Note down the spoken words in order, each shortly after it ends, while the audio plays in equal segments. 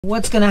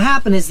What's going to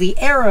happen is the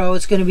arrow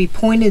is going to be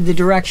pointed the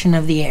direction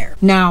of the air.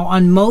 Now,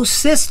 on most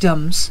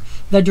systems,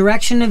 the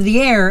direction of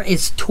the air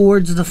is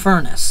towards the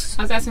furnace.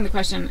 I was asking the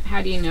question,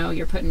 how do you know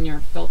you're putting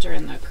your filter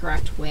in the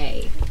correct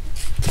way?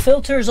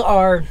 Filters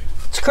are,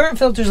 current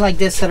filters like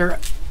this that are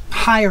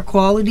higher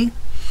quality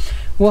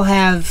will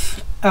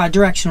have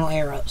directional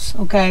arrows,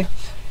 okay?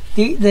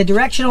 The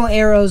directional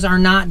arrows are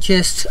not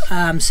just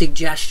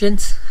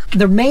suggestions.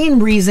 The main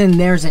reason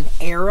there's an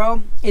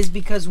arrow is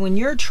because when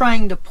you're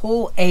trying to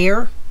pull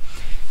air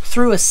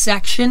through a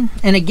section,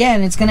 and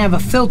again, it's going to have a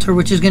filter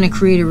which is going to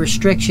create a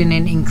restriction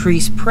and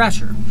increase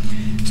pressure.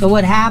 So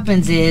what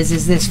happens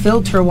is this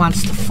filter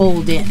wants to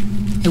fold in.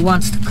 It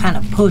wants to kind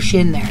of push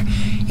in there.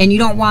 And you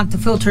don't want the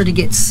filter to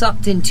get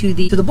sucked into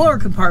the blower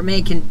compartment.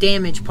 It can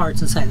damage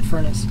parts inside the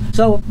furnace.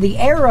 So the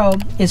arrow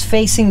is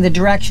facing the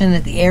direction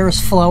that the air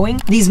is flowing.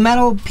 These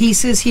metal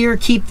pieces here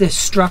keep the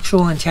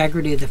structural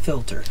integrity of the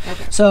filter.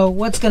 Okay. So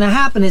what's going to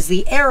happen is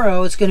the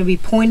arrow is going to be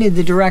pointed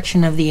the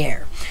direction of the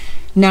air.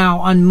 Now,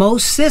 on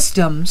most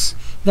systems,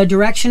 the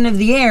direction of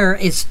the air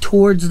is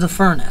towards the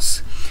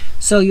furnace.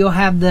 So you'll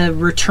have the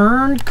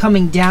return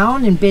coming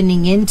down and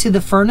bending into the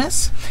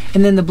furnace,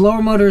 and then the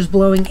blower motor is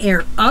blowing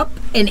air up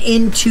and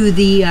into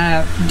the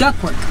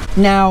ductwork.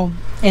 Now,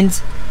 in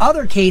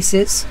other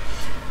cases,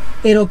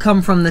 it'll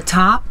come from the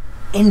top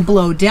and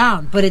blow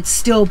down, but it's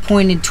still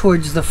pointed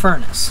towards the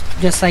furnace.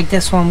 Just like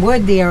this one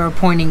would, the arrow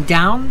pointing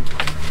down,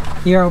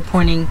 the arrow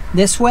pointing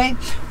this way,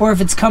 or if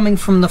it's coming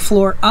from the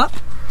floor up,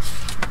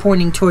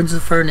 pointing towards the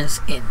furnace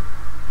in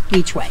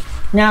each way.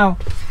 Now,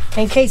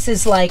 in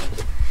cases like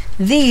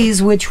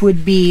these, which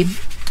would be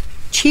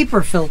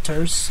cheaper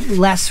filters,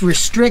 less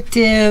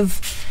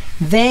restrictive,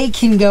 they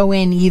can go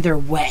in either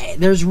way.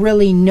 There's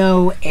really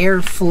no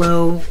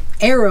airflow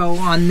arrow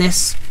on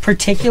this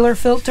particular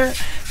filter,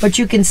 but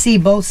you can see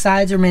both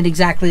sides are made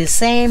exactly the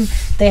same.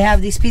 They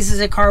have these pieces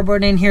of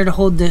cardboard in here to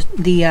hold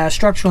the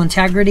structural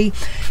integrity.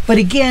 But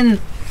again,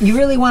 you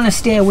really want to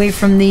stay away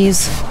from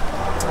these.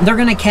 They're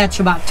going to catch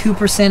about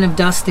 2% of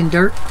dust and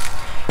dirt,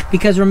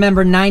 because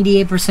remember,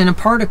 98% of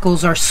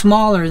particles are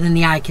smaller than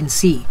the eye can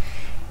see.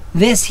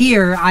 This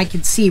here, I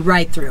could see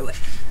right through it.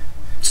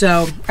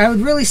 So I would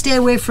really stay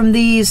away from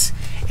these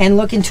and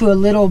look into a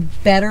little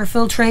better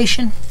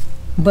filtration,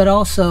 but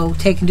also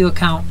take into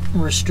account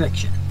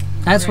restriction.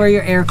 That's where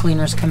your air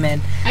cleaners come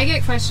in. I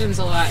get questions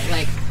a lot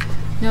like,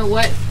 no,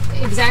 what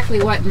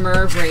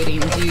MERV rating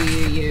do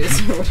you use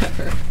or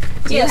whatever?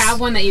 Do you have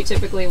one that you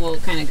typically will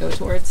kind of go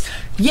towards?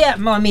 Yeah,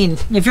 I mean,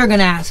 if you're going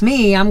to ask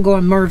me, I'm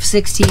going MERV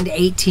 16 to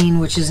 18,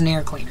 which is an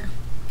air cleaner.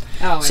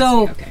 Oh, I see.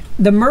 Okay.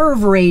 The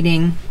MERV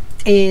rating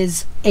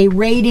is a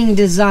rating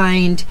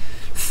designed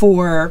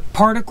for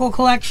particle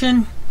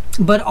collection,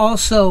 but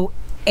also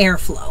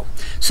airflow.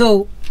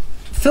 So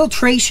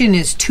filtration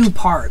is two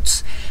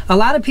parts. A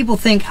lot of people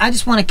think, I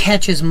just want to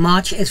catch as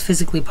much as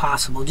physically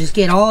possible. Just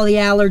get all the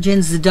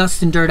allergens, the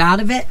dust and dirt out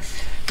of it.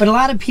 But a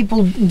lot of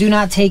people do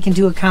not take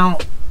into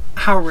account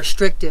how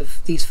restrictive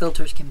these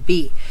filters can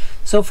be.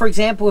 So for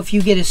example, if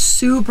you get a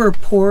super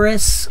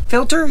porous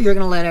filter, you're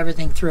going to let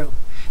everything through.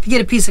 If you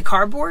get a piece of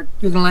cardboard,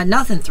 you're going to let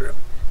nothing through.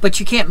 But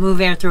you can't move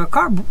air through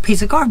a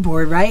piece of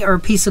cardboard, right? Or a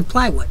piece of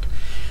plywood.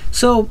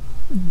 So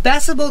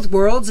best of both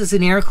worlds is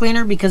an air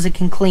cleaner, because it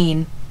can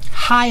clean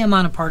high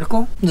amount of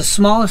particle, the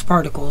smallest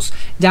particles,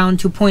 down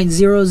to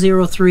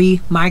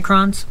 0.003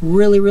 microns,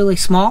 really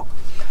small,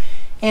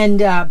 and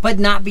but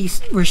not be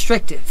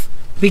restrictive,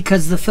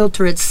 because the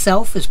filter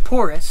itself is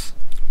porous,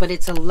 but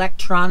it's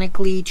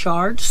electronically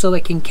charged, so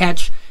it can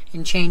catch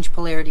and change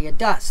polarity of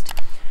dust.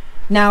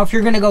 Now, if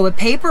you're going to go with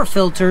paper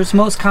filters,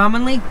 most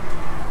commonly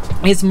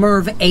it's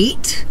MERV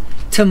 8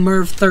 to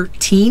MERV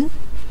 13.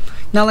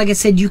 Now, like I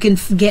said, you can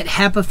get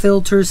HEPA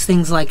filters,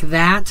 things like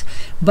that,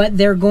 but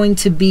they're going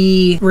to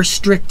be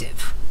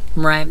restrictive,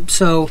 right?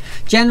 So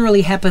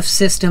generally HEPA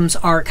systems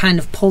are kind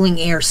of pulling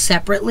air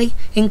separately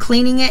and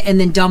cleaning it and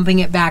then dumping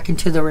it back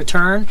into the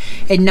return,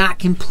 and not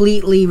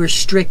completely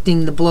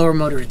restricting the blower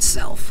motor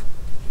itself.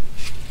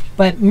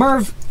 But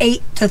MERV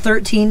 8 to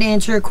 13, to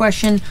answer your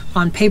question,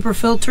 on paper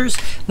filters,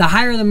 the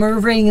higher the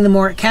MERV rating, the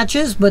more it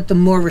catches, but the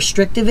more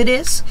restrictive it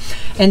is,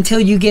 until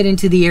you get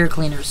into the air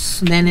cleaners.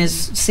 Then as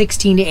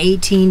 16 to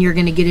 18, you're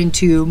going to get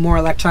into more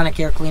electronic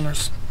air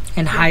cleaners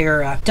and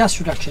higher dust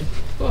reduction.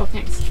 Cool,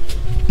 thanks.